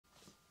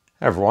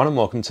Hey everyone, and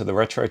welcome to the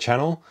Retro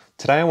channel.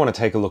 Today I want to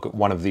take a look at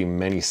one of the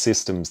many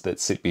systems that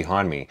sit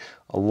behind me.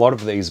 A lot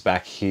of these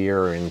back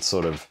here are in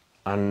sort of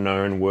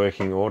unknown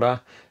working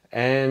order,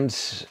 and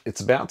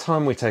it's about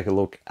time we take a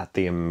look at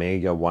the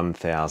Amiga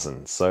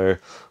 1000. So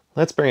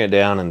let's bring it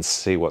down and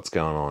see what's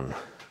going on.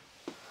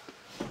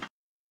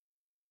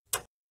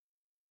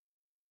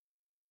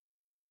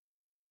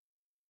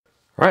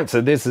 Right,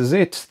 so this is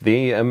it,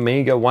 the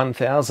Amiga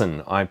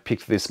 1000. I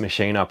picked this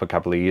machine up a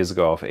couple of years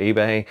ago off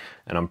eBay,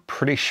 and I'm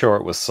pretty sure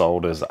it was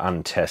sold as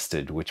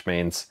untested, which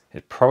means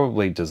it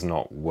probably does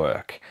not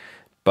work.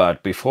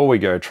 But before we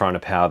go trying to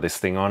power this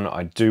thing on,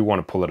 I do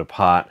want to pull it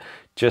apart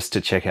just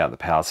to check out the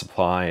power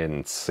supply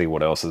and see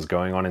what else is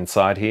going on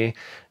inside here.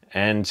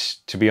 And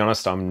to be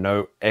honest, I'm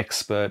no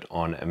expert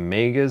on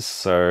Amigas,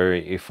 so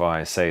if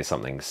I say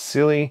something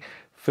silly,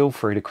 feel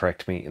free to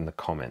correct me in the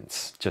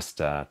comments.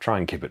 Just try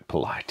and keep it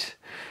polite.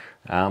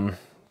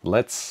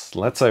 Let's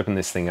open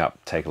this thing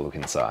up, take a look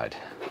inside.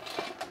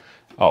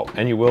 Oh,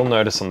 and you will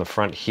notice on the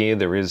front here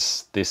there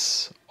is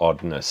this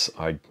oddness.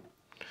 I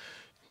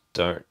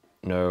don't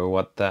know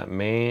what that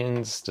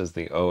means. Does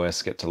the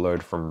OS get to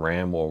load from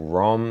RAM or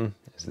ROM?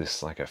 Is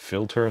this like a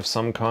filter of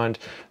some kind?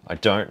 I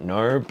don't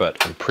know,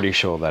 but I'm pretty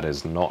sure that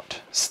is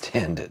not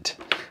standard.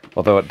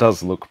 Although it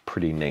does look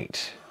pretty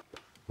neat.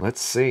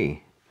 Let's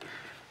see.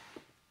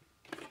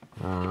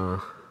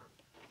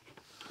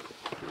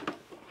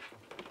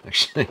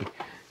 Actually,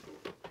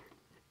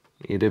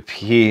 it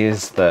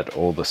appears that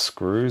all the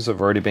screws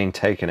have already been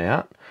taken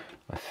out.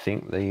 I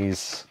think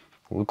these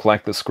look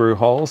like the screw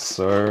holes,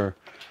 so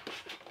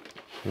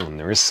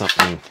there is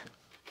something.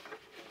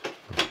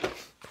 The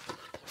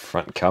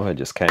front cover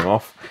just came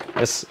off.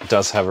 This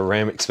does have a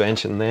RAM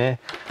expansion there.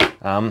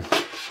 And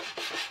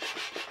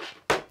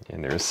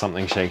there is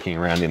something shaking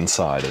around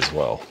inside as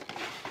well.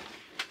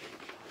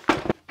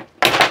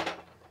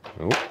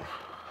 Ooh.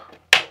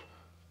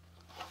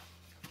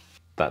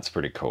 That's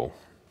pretty cool.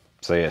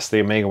 So yes, the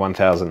Amiga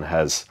 1000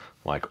 has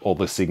like all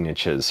the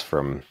signatures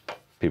from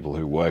people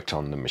who worked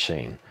on the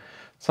machine.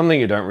 Something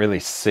you don't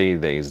really see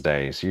these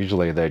days.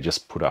 Usually they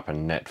just put up a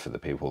net for the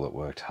people that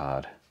worked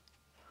hard.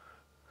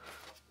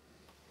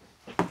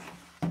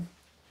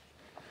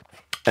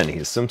 And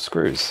here's some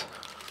screws.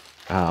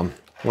 Well,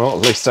 at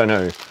least I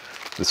know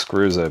the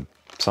screws are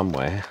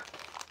somewhere.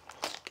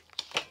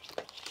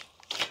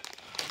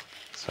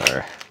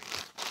 So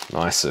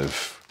nice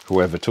of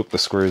whoever took the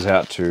screws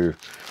out to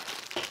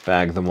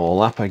bag them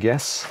all up, I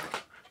guess.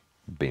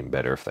 Been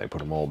better if they put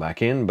them all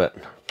back in, but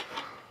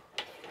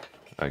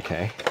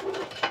okay.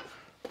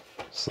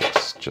 So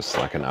looks just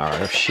like an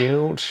RF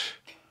shield.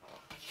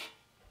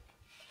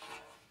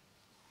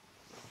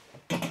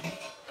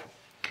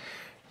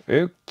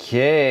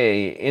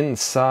 Okay,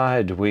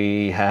 inside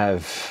we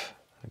have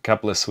a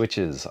couple of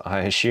switches.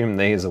 I assume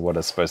these are what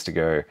are supposed to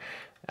go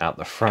out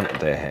the front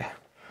there.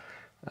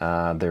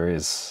 There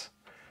is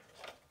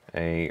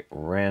a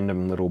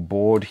random little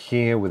board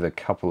here with a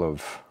couple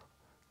of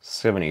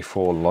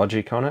 74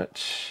 logic on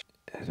it.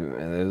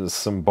 There's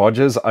some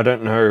bodges. I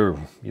don't know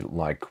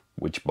like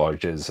which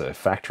bodges are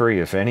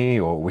factory, if any,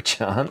 or which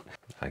aren't.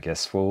 I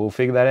guess we'll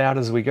figure that out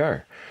as we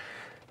go.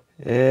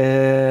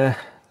 The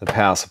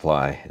power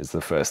supply is the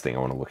first thing I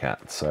want to look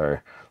at, so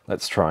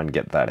let's try and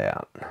get that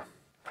out.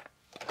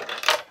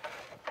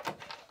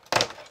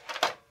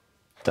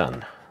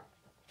 Done.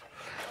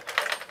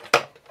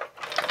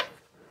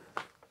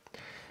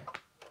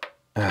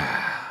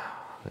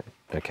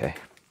 Okay,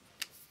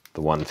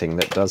 the one thing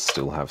that does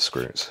still have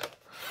screws.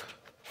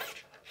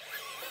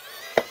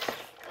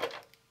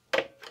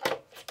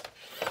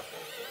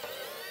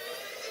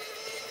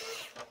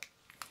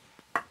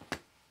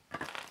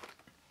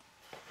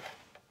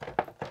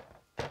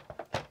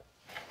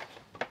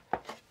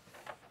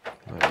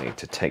 I need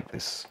to take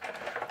this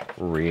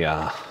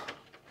rear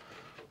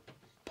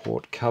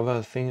port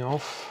cover thing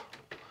off.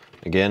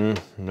 Again,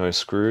 no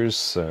screws,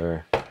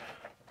 so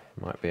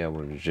might be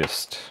able to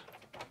just,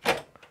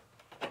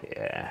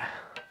 yeah.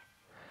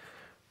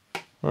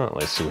 Well, at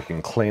least we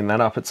can clean that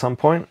up at some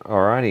point.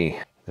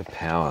 Alrighty, the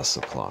power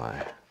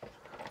supply.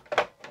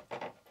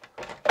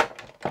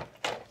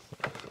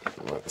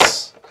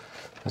 Let's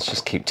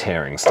just keep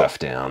tearing stuff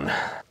down.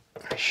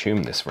 I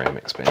assume this RAM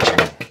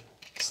expansion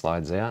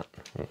slides out.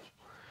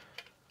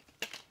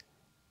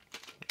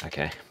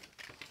 Okay.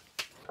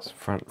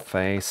 Front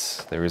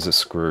face, there is a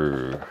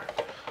screw.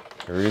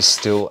 There is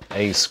still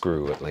a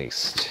screw at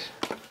least.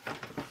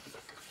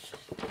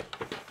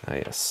 Ah,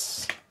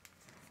 yes.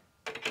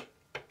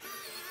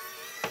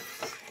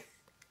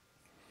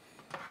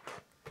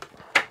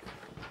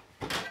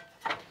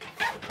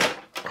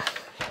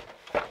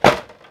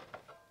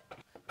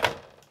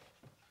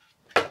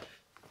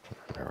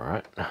 All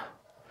right.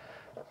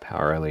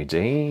 Power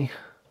LED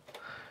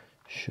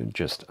should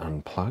just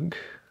unplug.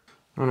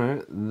 Oh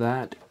no,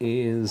 that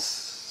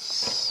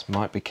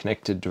might be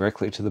connected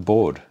directly to the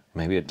board.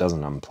 Maybe it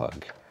doesn't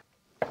unplug.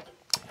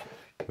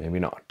 Maybe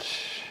not.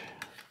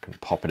 I can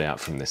pop it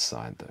out from this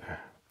side though.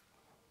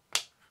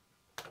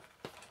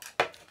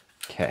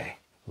 Okay.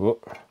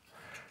 Whoop.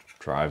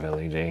 Drive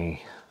LED.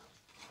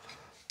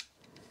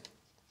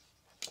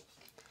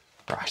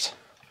 Right.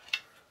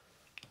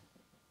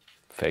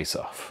 Face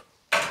off.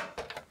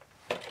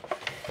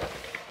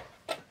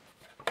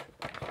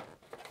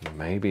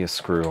 Maybe a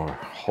screw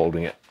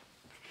holding it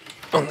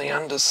on the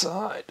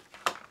underside.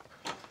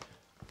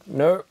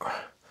 No.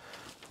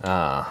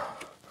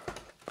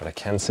 But I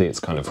can see it's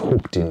kind of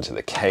hooked into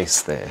the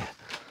case there.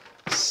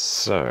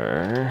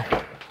 So,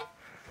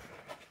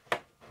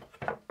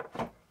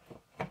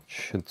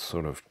 should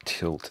sort of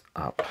tilt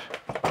up.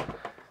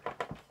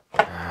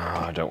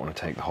 I don't want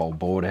to take the whole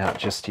board out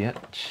just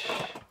yet.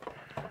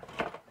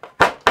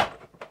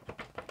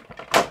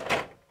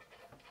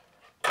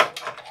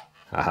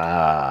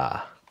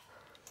 Aha!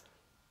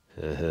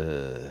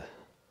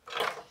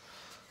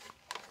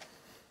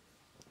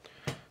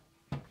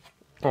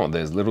 Oh,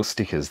 there's little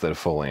stickers that are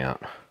falling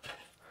out.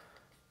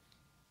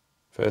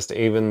 First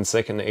even,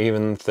 second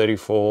even,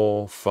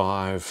 34,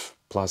 5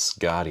 plus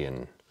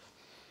Guardian.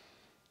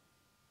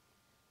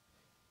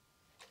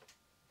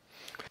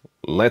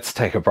 Let's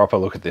take a proper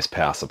look at this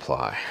power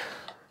supply.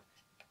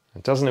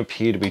 It doesn't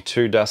appear to be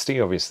too dusty.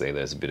 Obviously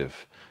there's a bit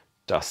of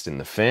dust in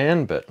the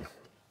fan, but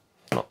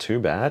not too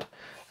bad.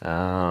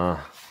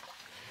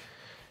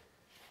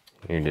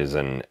 It is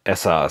an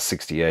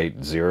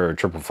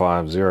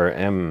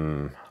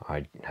SR6805550M.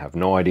 I have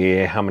no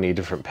idea how many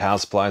different power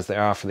supplies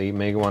there are for the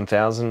Amiga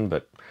 1000,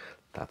 but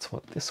that's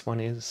what this one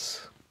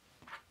is.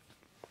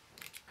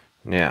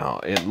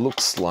 Now, it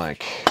looks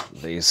like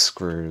these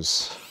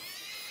screws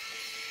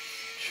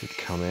should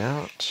come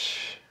out.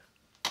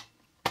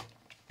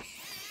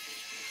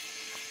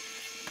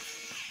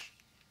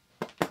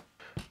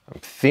 I'm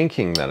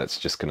thinking that it's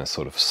just going to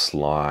sort of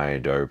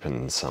slide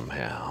open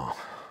somehow.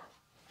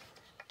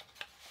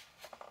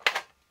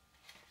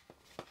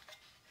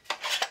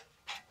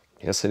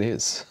 Yes, it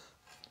is.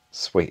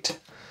 Sweet.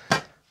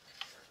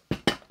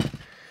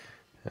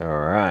 All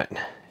right,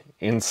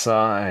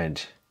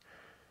 inside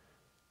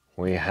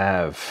we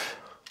have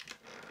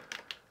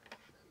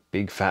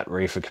big fat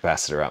RIFA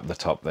capacitor up the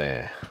top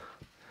there.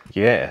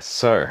 Yeah,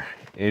 so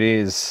it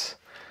is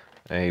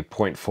a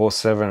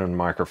 0.47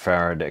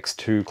 microfarad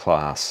X2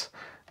 class,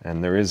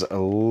 and there is a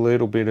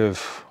little bit of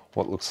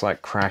what looks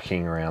like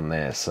cracking around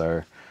there,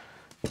 so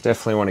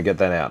definitely want to get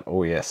that out.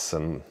 Oh yes,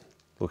 and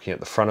looking at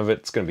the front of it,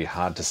 it's going to be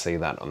hard to see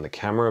that on the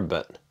camera,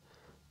 but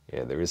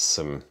yeah, there is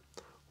some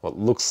what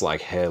looks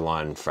like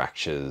hairline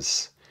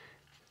fractures.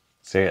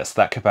 So yes,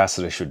 that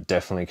capacitor should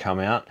definitely come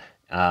out.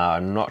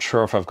 I'm not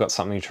sure if I've got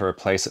something to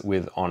replace it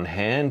with on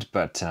hand,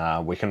 but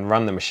we can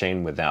run the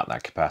machine without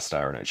that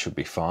capacitor and it should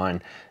be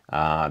fine.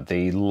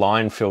 The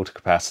line filter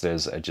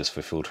capacitors are just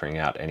for filtering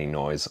out any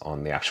noise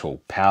on the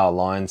actual power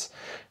lines,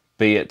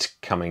 be it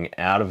coming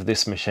out of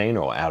this machine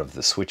or out of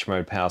the switch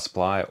mode power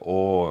supply,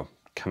 or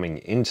coming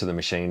into the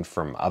machine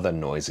from other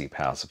noisy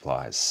power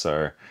supplies.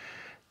 So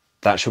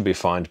that should be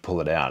fine to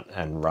pull it out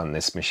and run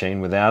this machine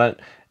without it.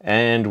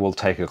 And we'll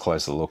take a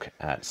closer look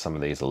at some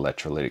of these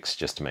electrolytics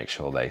just to make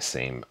sure they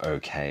seem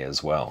okay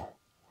as well.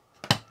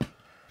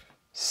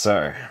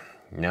 So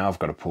now I've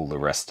got to pull the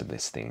rest of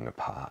this thing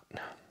apart.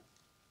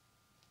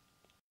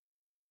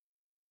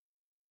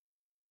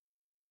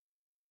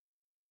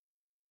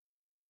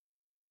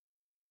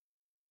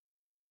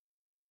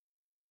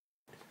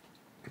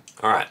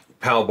 Alright,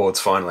 power board's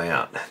finally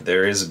out.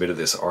 There is a bit of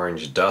this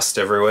orange dust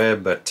everywhere,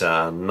 but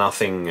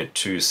nothing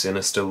too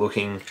sinister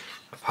looking,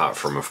 apart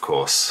from, of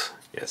course,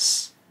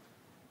 yes,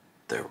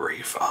 the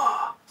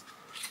RIFA.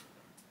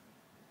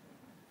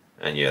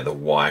 And yeah, the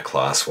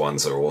Y-class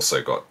ones are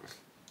also got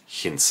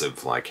hints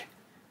of like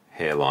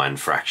hairline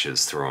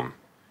fractures through them.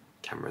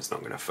 Camera's not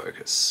going to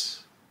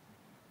focus.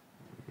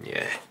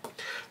 Yeah.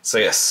 So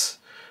yes,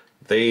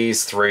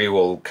 these three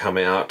will come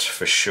out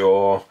for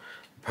sure.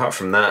 Apart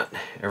from that,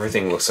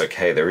 everything looks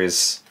okay. There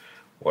is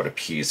what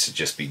appears to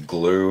just be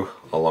glue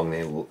along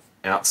the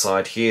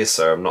outside here,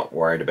 so I'm not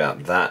worried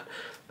about that,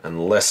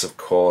 unless of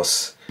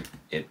course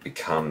it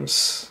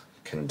becomes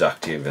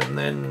conductive and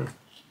then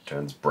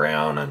turns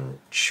brown and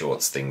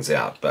shorts things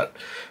out. But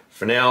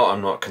for now, I'm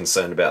not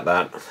concerned about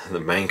that. The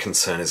main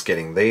concern is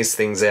getting these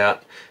things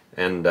out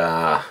and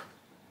go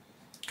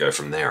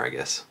from there, I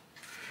guess.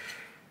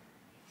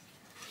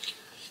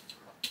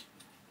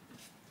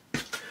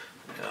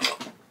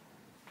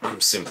 I'm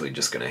simply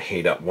just going to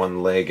heat up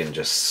one leg and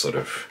just sort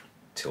of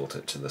tilt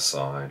it to the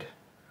side,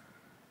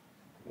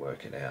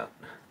 work it out.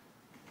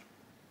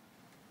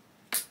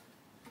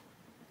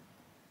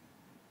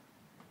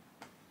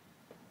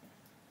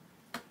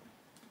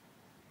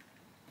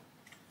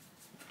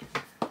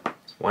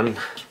 One.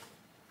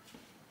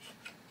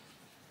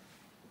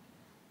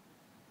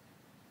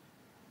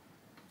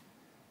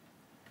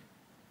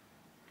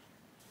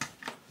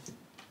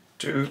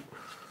 Two.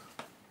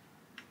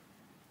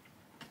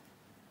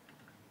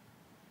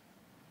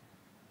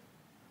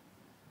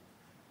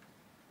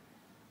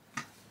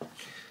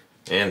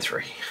 And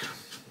three.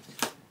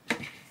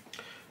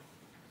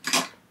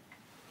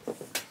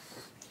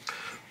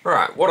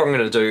 Alright, what I'm going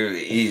to do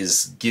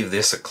is give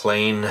this a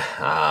clean.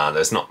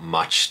 There's not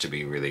much to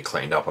be really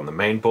cleaned up on the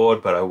main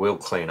board, but I will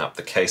clean up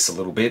the case a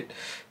little bit,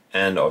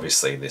 and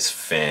obviously this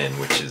fan,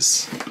 which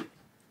is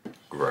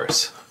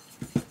gross.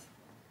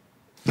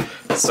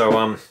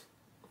 So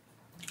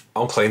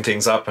I'll clean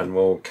things up and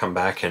we'll come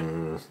back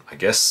and I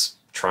guess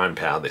try and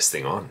power this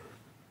thing on.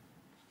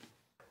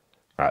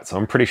 Alright, so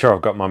I'm pretty sure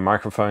I've got my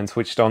microphone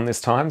switched on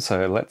this time,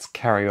 so let's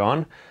carry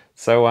on.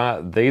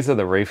 So these are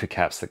the RIFA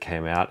caps that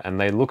came out, and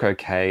they look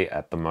okay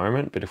at the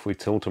moment, but if we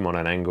tilt them on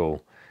an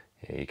angle,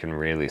 yeah, you can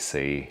really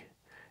see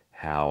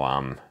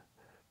how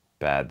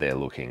bad they're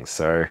looking.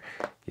 So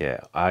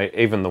yeah,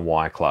 even the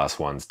Y-class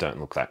ones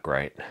don't look that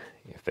great,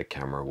 if the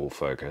camera will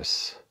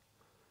focus.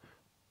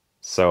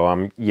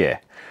 So yeah,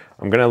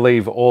 I'm going to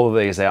leave all of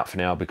these out for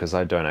now because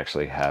I don't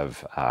actually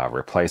have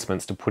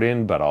replacements to put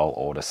in, but I'll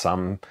order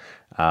some.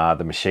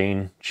 The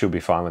machine should be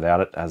fine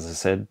without it, as I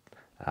said,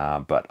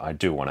 but I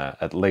do want to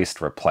at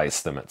least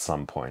replace them at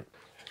some point.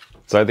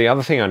 So the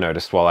other thing I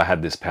noticed while I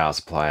had this power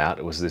supply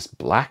out was this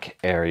black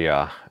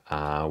area,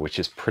 which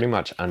is pretty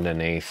much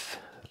underneath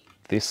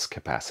this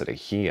capacitor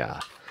here.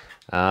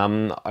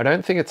 I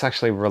don't think it's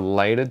actually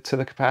related to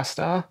the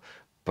capacitor,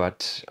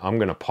 but I'm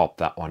going to pop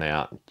that one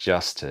out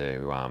just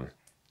to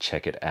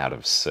check it out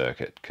of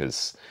circuit,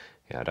 because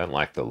yeah, I don't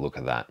like the look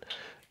of that.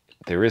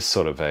 There is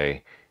sort of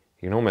a,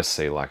 you can almost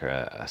see like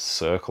a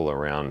circle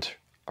around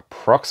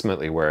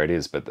approximately where it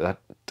is, but that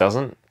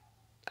doesn't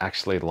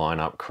actually line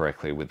up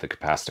correctly with the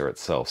capacitor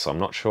itself, so I'm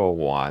not sure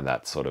why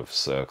that sort of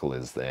circle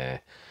is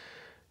there.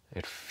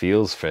 It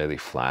feels fairly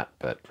flat,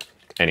 but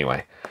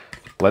anyway,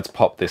 let's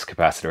pop this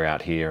capacitor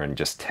out here and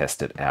just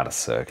test it out of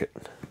circuit.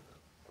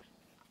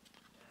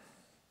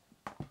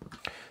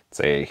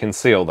 So yeah, you can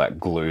see all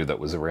that glue that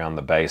was around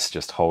the base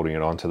just holding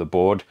it onto the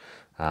board.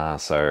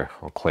 So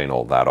I'll clean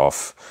all that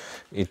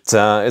off.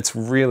 It's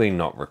really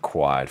not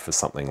required for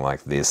something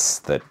like this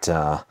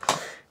that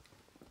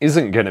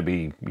isn't going to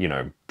be, you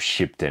know,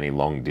 shipped any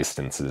long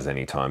distances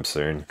anytime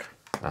soon.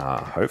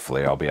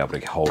 Hopefully I'll be able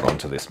to hold on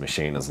to this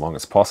machine as long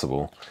as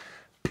possible.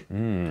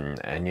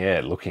 And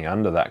yeah, looking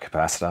under that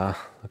capacitor,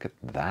 look at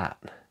that.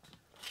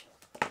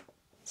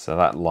 So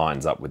that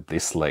lines up with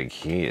this leg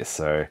here.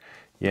 So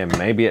yeah,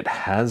 maybe it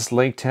has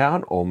leaked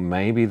out, or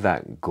maybe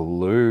that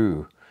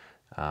glue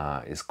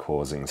is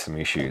causing some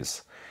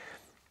issues.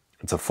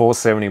 It's a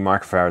 470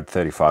 microfarad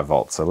 35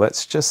 volts, so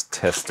let's just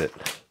test it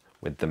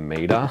with the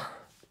meter,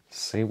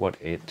 see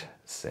what it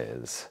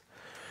says.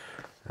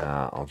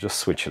 I'll just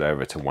switch it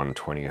over to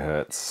 120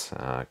 hertz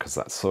because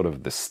that's sort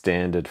of the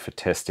standard for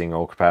testing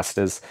all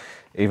capacitors,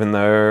 even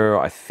though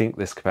I think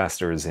this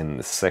capacitor is in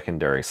the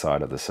secondary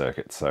side of the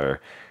circuit, so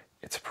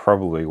it's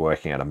probably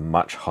working at a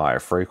much higher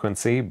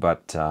frequency,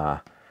 but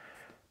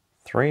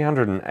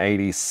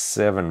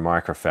 387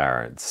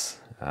 microfarads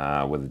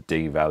with a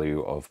D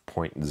value of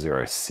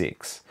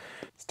 0.06.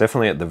 It's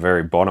definitely at the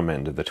very bottom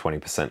end of the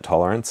 20%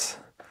 tolerance.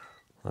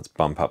 Let's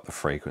bump up the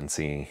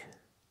frequency.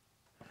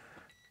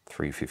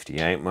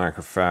 358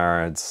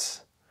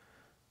 microfarads.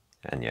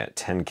 And yeah,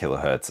 10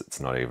 kilohertz, it's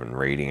not even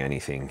reading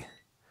anything.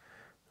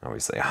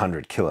 Obviously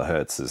 100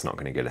 kilohertz is not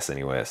going to get us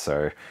anywhere,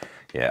 so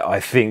yeah, I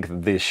think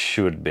this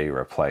should be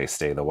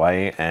replaced either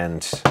way,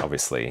 and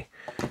obviously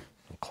I'll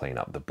clean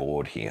up the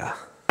board here.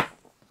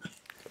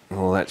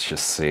 Well, let's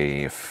just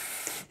see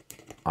if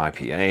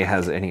IPA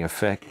has any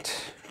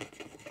effect.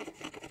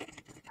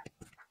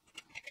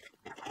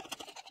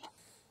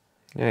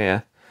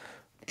 Yeah,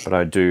 but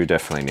I do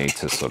definitely need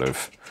to sort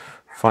of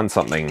find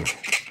something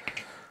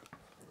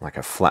like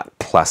a flat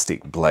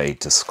plastic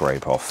blade to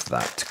scrape off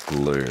that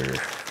glue.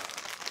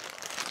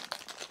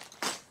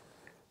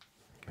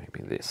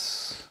 Maybe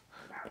this.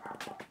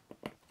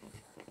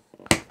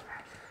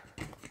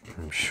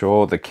 I'm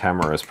sure the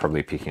camera is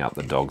probably picking up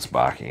the dogs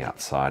barking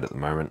outside at the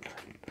moment.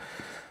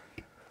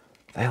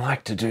 They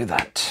like to do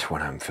that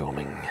when I'm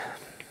filming.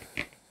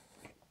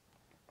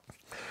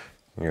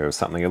 You go with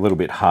something a little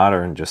bit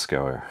harder and just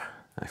go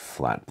a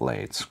flat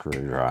blade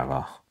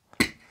screwdriver.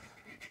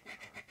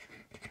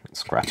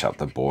 Scratch up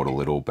the board a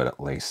little, but at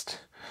least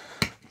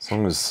as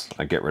long as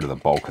I get rid of the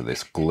bulk of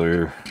this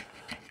glue,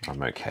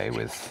 I'm okay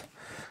with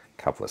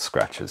a couple of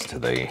scratches to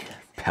the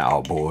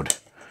power board.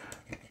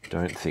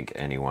 Don't think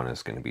anyone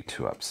is going to be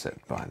too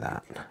upset by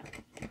that.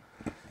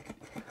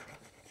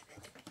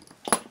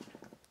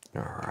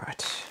 All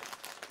right.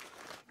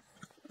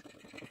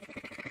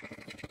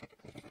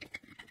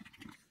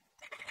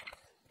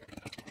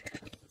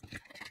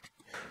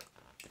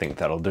 I think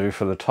that'll do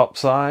for the top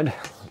side.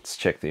 Let's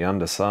check the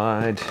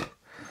underside.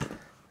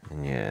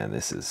 And yeah,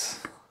 this is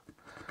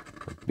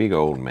a big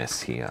old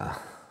mess here.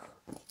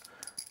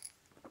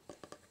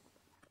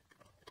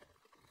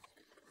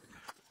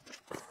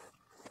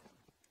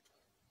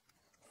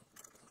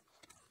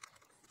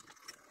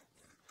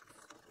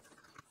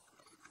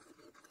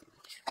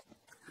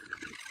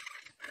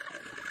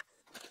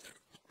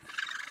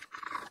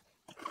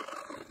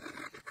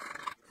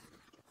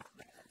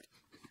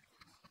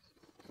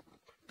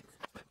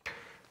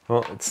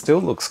 Well, it still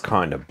looks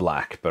kind of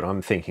black, but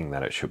I'm thinking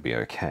that it should be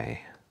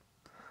okay.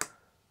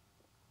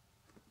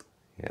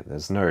 Yeah,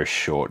 there's no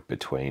short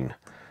between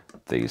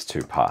these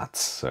two parts,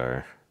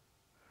 so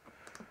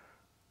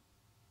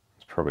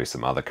there's probably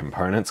some other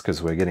components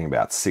because we're getting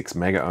about 6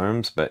 mega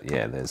ohms, but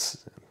yeah,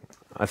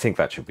 I think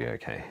that should be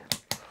okay.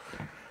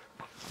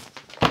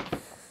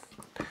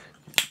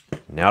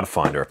 Now to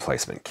find a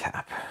replacement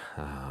cap.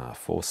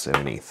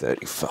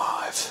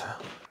 470/35.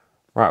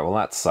 Right, well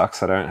that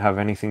sucks. I don't have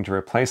anything to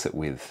replace it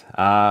with.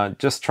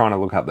 Just trying to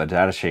look up the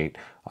datasheet,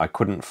 I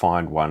couldn't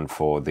find one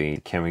for the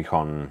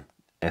Chemicon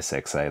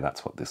SXA.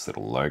 That's what this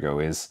little logo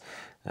is.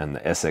 And the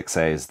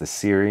SXA is the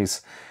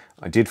series.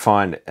 I did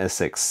find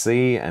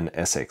SXC and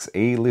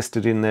SXE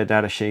listed in their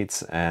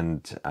datasheets,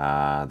 and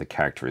the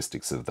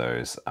characteristics of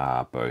those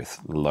are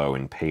both low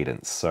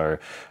impedance. So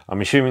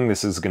I'm assuming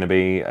this is going to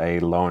be a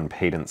low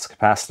impedance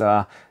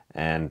capacitor,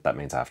 and that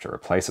means I have to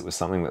replace it with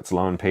something that's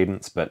low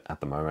impedance, but at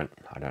the moment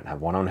I don't have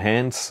one on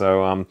hand.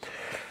 So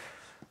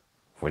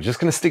we're just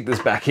going to stick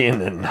this back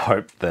in and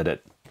hope that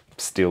it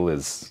still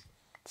is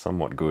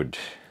somewhat good.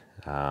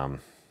 So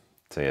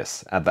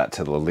yes, add that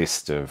to the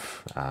list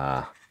of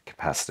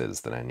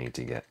capacitors that I need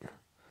to get.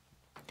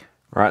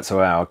 Right,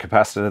 so our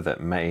capacitor that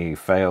may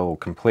fail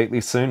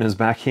completely soon is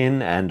back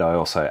in, and I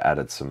also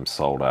added some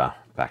solder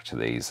back to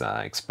these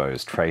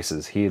exposed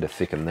traces here to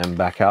thicken them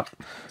back up.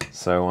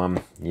 So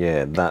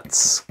yeah,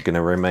 that's going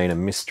to remain a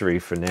mystery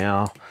for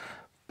now,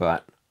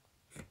 but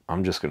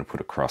I'm just going to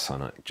put a cross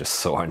on it just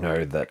so I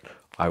know that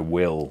I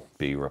will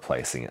be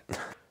replacing it.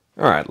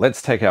 Alright,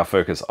 let's take our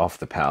focus off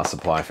the power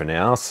supply for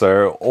now.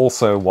 So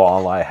also,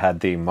 while I had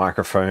the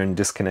microphone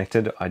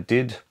disconnected, I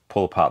did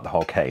pull apart the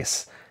whole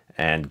case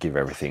and give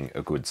everything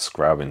a good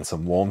scrub in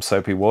some warm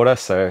soapy water.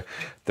 So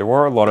there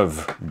were a lot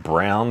of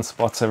brown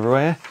spots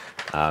everywhere.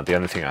 The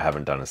only thing I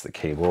haven't done is the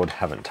keyboard,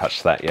 haven't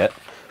touched that yet.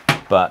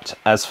 But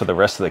as for the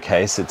rest of the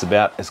case, it's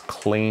about as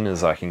clean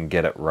as I can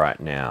get it right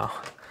now.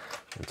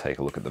 I'll take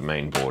a look at the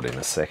main board in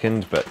a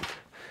second, but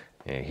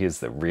yeah, here's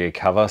the rear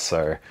cover.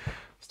 So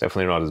it's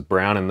definitely not as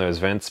brown in those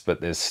vents,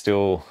 but there's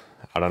still,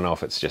 I don't know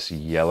if it's just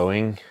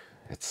yellowing.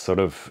 It's sort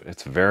of,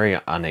 it's very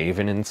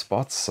uneven in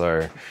spots.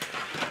 So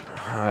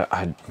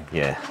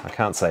yeah, I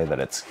can't say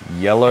that it's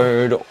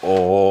yellowed,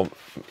 or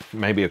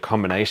maybe a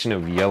combination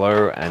of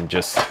yellow and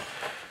just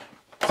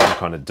some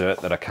kind of dirt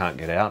that I can't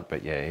get out.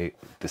 But yeah,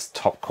 this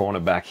top corner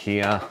back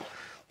here,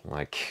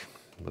 like,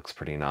 looks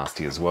pretty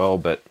nasty as well.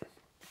 But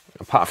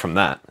apart from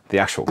that, the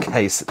actual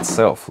case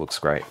itself looks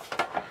great.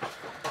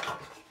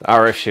 The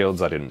RF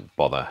shields, I didn't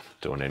bother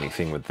doing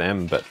anything with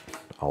them, but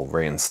I'll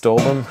reinstall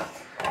them.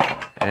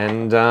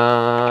 And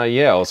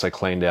yeah, I also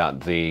cleaned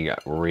out the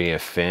rear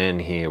fan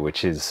here,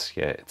 which is,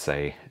 yeah, it's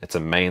a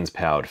mains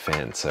powered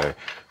fan, so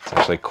it's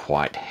actually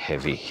quite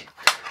heavy.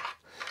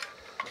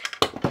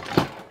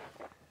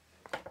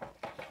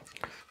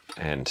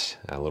 And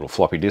a little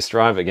floppy disk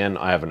drive. Again,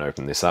 I haven't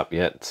opened this up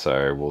yet,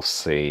 so we'll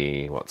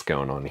see what's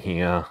going on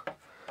here.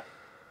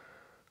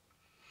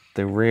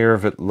 The rear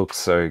of it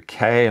looks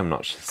okay. I'm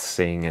not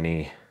seeing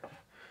any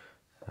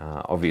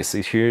obvious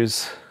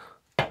issues.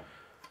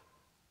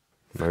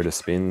 Motor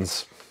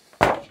spins,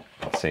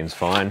 seems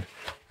fine.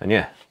 And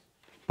yeah,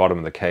 bottom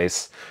of the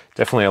case,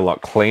 definitely a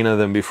lot cleaner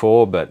than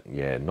before, but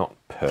yeah, not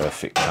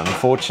perfect,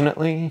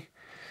 unfortunately.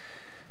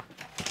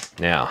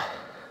 Now,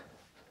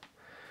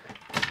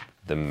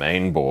 the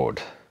main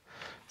board.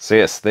 So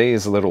yes,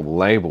 these little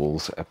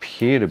labels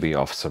appear to be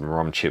off some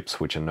ROM chips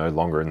which are no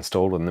longer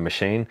installed in the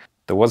machine.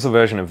 There was a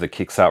version of the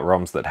Kickstart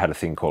ROMs that had a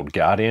thing called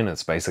Guardian.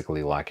 It's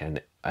basically like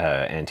an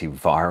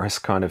antivirus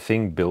kind of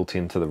thing built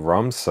into the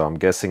ROMs. So I'm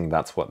guessing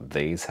that's what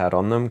these had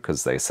on them,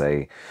 because they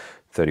say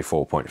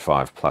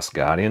 34.5 plus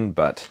Guardian.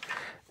 But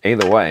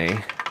either way,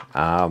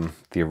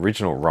 the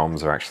original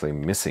ROMs are actually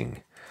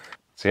missing.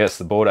 So yes,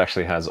 the board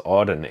actually has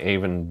odd and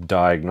even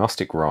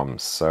diagnostic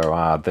ROMs.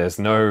 So there's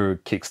no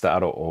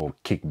Kickstarter or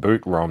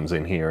Kickboot ROMs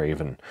in here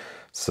even.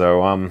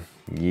 So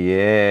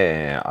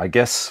yeah, I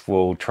guess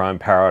we'll try and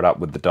power it up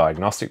with the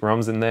diagnostic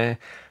ROMs in there.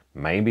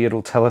 Maybe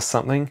it'll tell us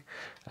something.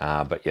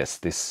 But yes,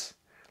 this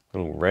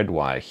little red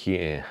wire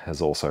here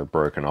has also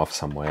broken off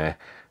somewhere.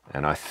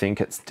 And I think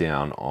it's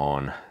down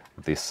on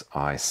this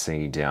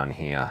IC down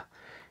here.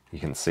 You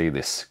can see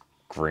this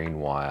green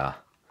wire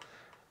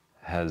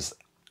has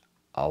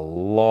a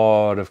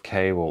lot of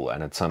cable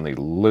and it's only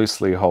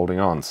loosely holding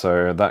on,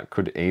 so that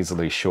could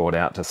easily short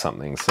out to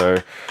something.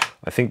 So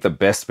I think the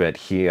best bet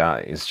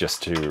here is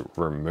just to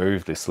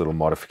remove this little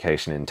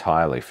modification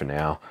entirely for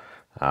now.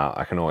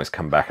 I can always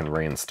come back and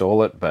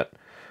reinstall it, but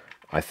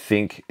I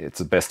think it's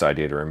the best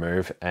idea to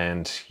remove.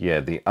 And yeah,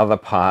 the other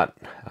part,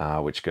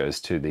 which goes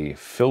to the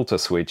filter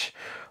switch,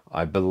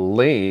 I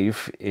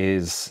believe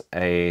is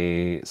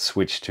a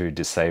switch to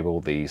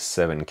disable the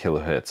 7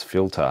 kilohertz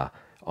filter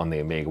on the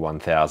Amiga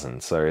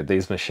 1000. So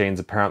these machines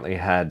apparently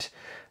had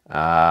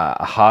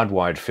a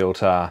hardwired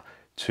filter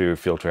to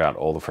filter out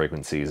all the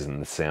frequencies and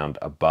the sound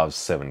above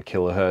 7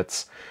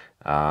 kilohertz.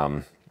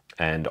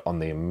 And on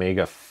the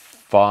Amiga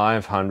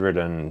 500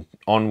 and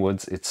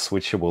onwards, it's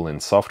switchable in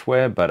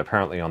software, but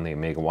apparently on the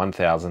Amiga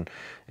 1000,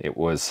 it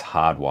was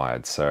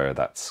hardwired. So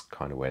that's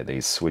kind of where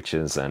these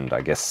switches and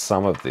I guess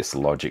some of this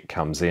logic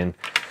comes in.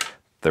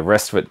 The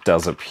rest of it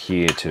does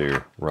appear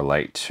to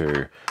relate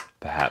to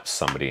perhaps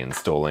somebody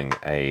installing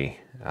a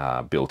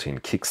built-in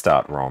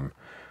Kickstart ROM.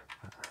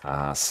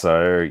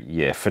 So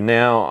yeah, for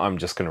now I'm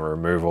just going to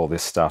remove all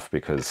this stuff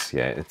because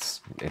yeah,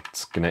 it's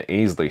going to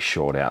easily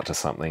short out to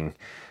something,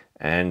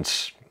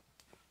 and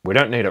we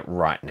don't need it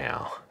right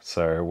now,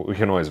 so we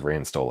can always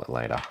reinstall it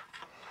later.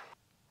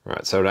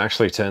 Right, so it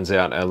actually turns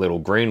out our little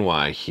green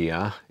wire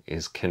here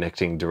is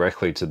connecting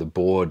directly to the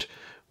board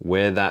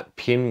where that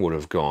pin would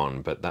have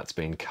gone, but that's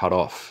been cut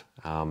off.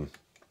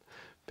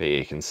 But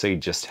you can see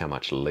just how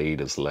much lead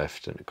is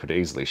left, and it could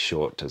easily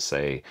short to,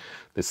 say,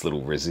 this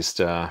little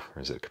resistor,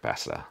 or is it a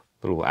capacitor?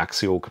 Little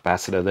axial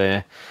capacitor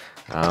there.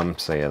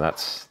 So yeah,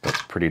 that's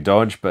pretty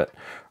dodge, but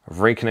I've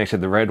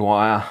reconnected the red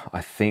wire.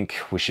 I think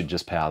we should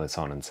just power this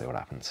on and see what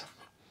happens.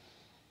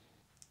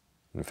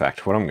 In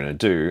fact, what I'm going to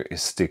do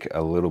is stick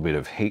a little bit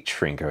of heat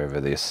shrink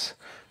over this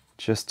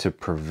just to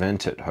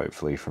prevent it,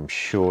 hopefully, from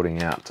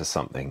shorting out to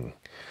something.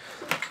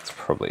 It's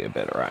probably a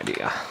better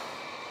idea.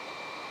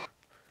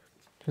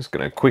 Just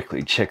going to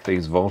quickly check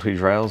these voltage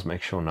rails,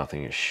 make sure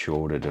nothing is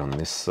shorted on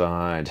this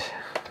side.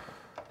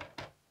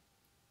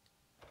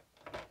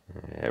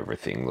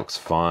 Everything looks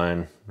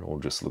fine. It all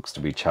just looks to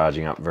be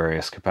charging up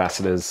various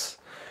capacitors.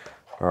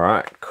 All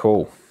right,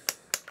 cool.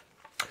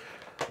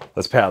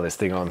 Let's power this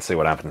thing on and see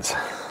what happens.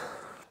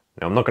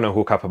 Now, I'm not going to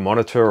hook up a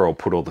monitor or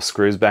put all the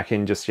screws back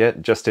in just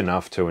yet, just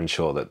enough to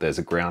ensure that there's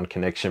a ground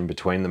connection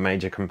between the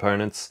major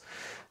components.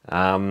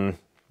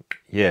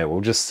 Yeah,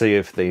 we'll just see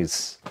if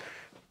these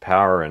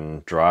power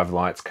and drive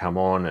lights come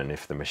on, and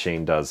if the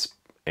machine does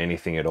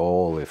anything at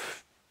all,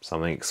 if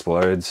something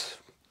explodes,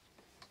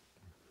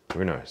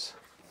 who knows.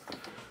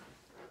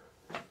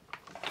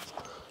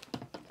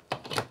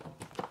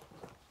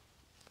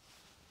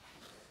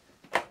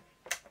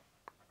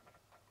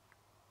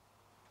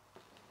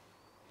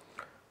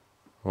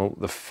 Well,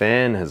 the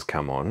fan has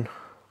come on,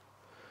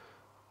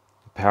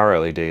 the power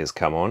LED has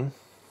come on,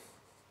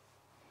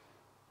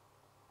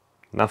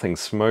 nothing's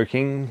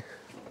smoking.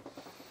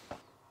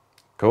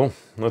 Cool,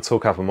 let's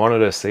hook up a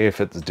monitor, see if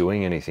it's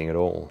doing anything at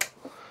all.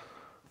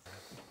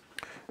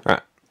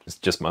 Alright, it's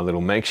just my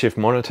little makeshift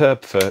monitor,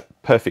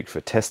 perfect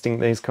for testing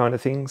these kind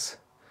of things.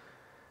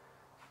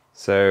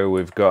 So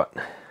we've got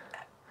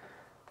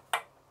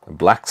a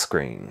black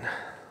screen.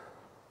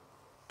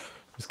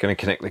 Just going to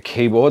connect the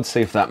keyboard,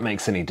 see if that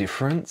makes any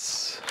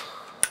difference.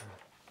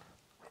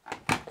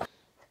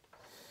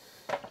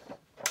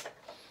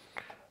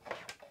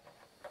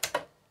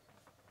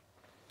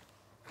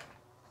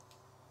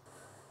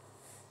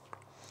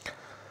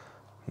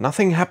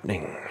 Nothing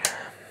happening.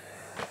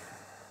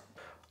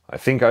 I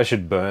think I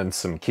should burn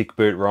some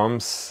kickboot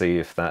ROMs, see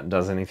if that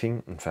does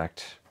anything. In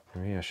fact,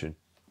 maybe I should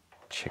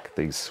check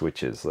these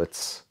switches.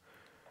 Let's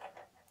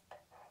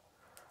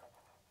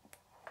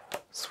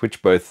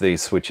switch both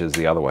these switches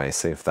the other way,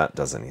 see if that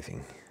does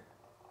anything.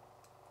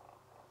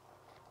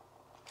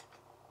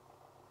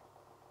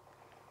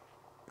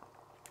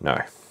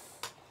 No,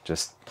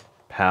 just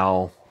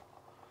PAL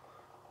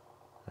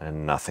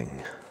and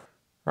nothing.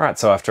 Alright,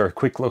 so after a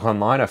quick look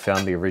online, I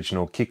found the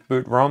original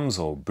kickboot ROMs,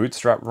 or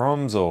bootstrap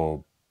ROMs,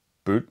 or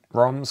boot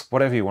ROMs,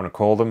 whatever you want to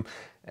call them,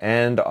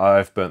 and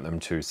I've burnt them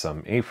to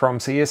some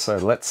EEPROMs here, so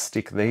let's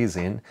stick these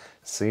in,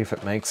 see if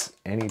it makes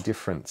any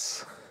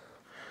difference.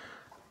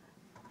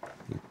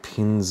 The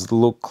pins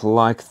look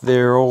like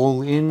they're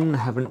all in,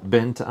 haven't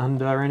bent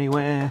under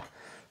anywhere.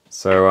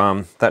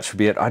 So that should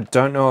be it. I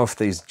don't know if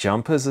these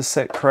jumpers are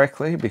set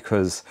correctly,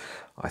 because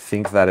I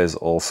think that is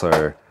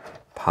also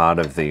part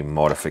of the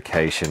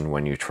modification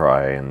when you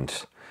try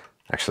and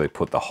actually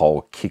put the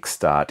whole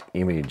kickstart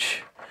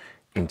image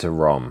into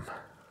ROM.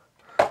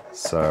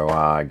 So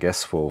I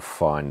guess we'll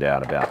find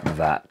out about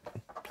that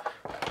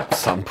at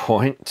some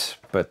point.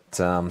 But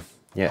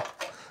yeah,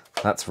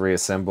 that's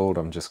reassembled.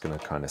 I'm just going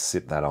to kind of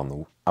sit that on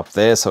the up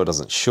there so it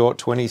doesn't short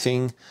to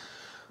anything.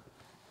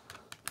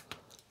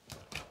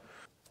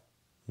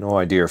 No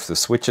idea if the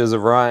switches are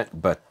right,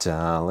 but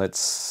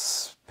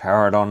let's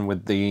power it on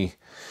with the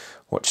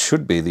what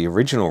should be the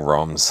original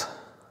ROMs.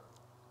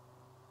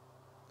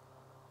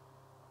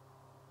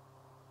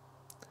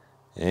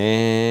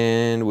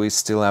 And we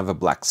still have a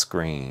black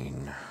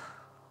screen.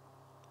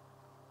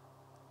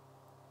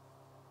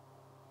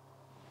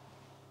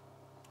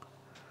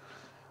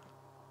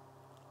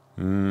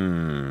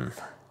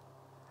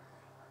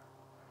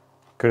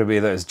 Could it be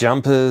those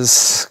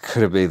jumpers?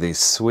 Could it be these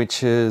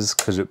switches?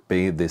 Could it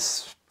be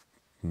this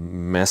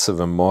mess of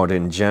a mod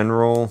in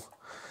general?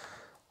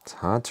 It's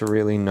hard to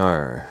really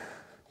know.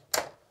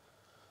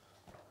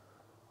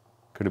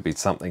 Could it be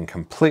something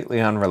completely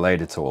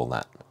unrelated to all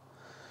that?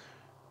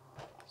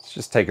 Let's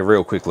just take a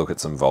real quick look at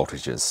some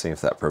voltages, see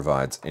if that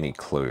provides any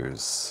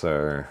clues.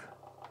 So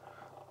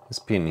this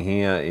pin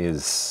here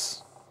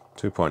is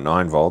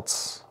 2.9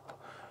 volts.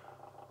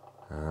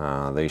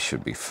 These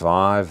should be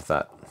 5,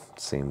 that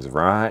seems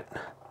right.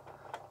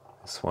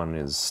 This one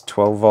is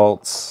 12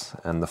 volts,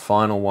 and the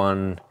final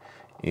one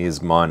is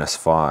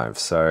 -5.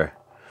 So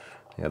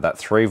yeah, that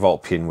 3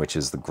 volt pin, which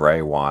is the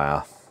grey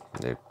wire,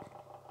 it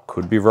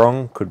could be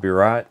wrong, could be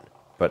right,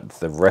 but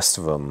the rest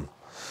of them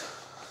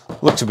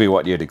look to be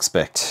what you'd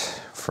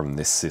expect from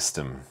this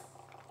system.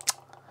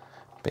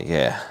 But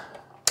yeah,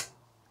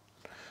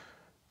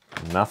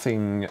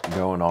 Nothing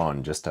going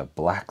on, just a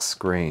black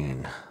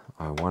screen.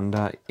 I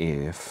wonder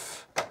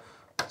if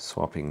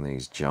swapping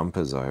these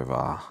jumpers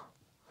over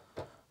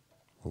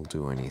will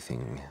do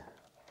anything.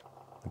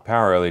 The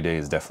power LED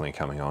is definitely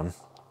coming on.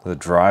 The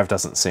drive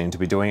doesn't seem to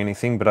be doing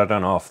anything, but I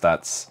don't know if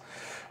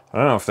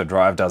the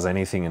drive does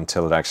anything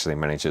until it actually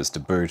manages to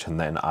boot and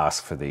then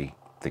ask for the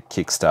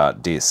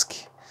kickstart disc.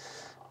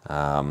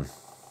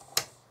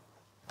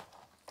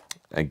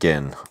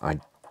 Again, I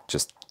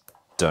just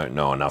don't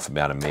know enough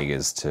about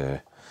Amigas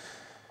to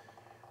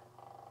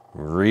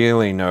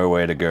really know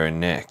where to go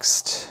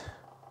next.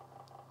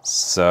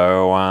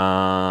 So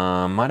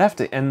might have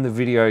to end the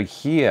video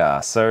here.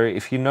 So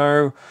if you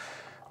know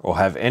or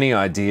have any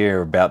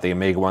idea about the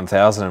Amiga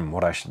 1000 and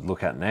what I should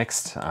look at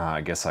next,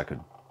 I guess I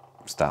could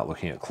start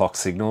looking at clock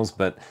signals.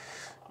 But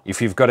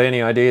if you've got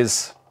any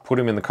ideas, put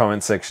them in the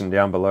comment section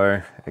down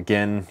below.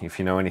 Again, if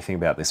you know anything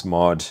about this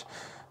mod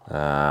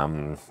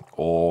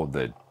or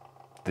the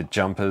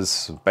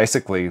jumpers,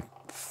 basically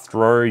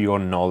throw your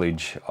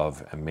knowledge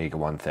of Amiga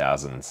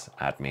 1000s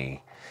at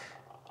me,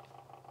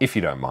 if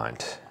you don't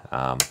mind.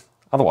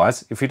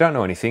 Otherwise, if you don't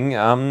know anything,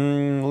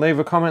 leave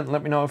a comment,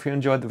 let me know if you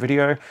enjoyed the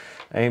video.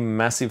 A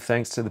massive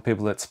thanks to the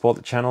people that support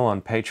the channel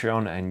on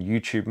Patreon and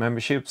YouTube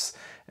memberships.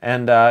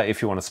 And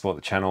if you want to support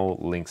the channel,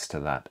 links to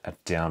that are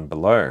down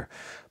below.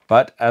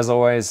 But as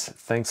always,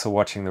 thanks for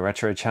watching the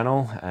Retro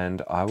channel,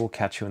 and I will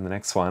catch you in the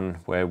next one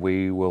where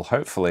we will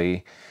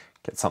hopefully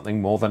get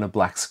something more than a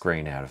black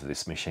screen out of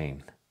this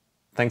machine.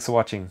 Thanks for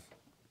watching.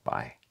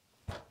 Bye.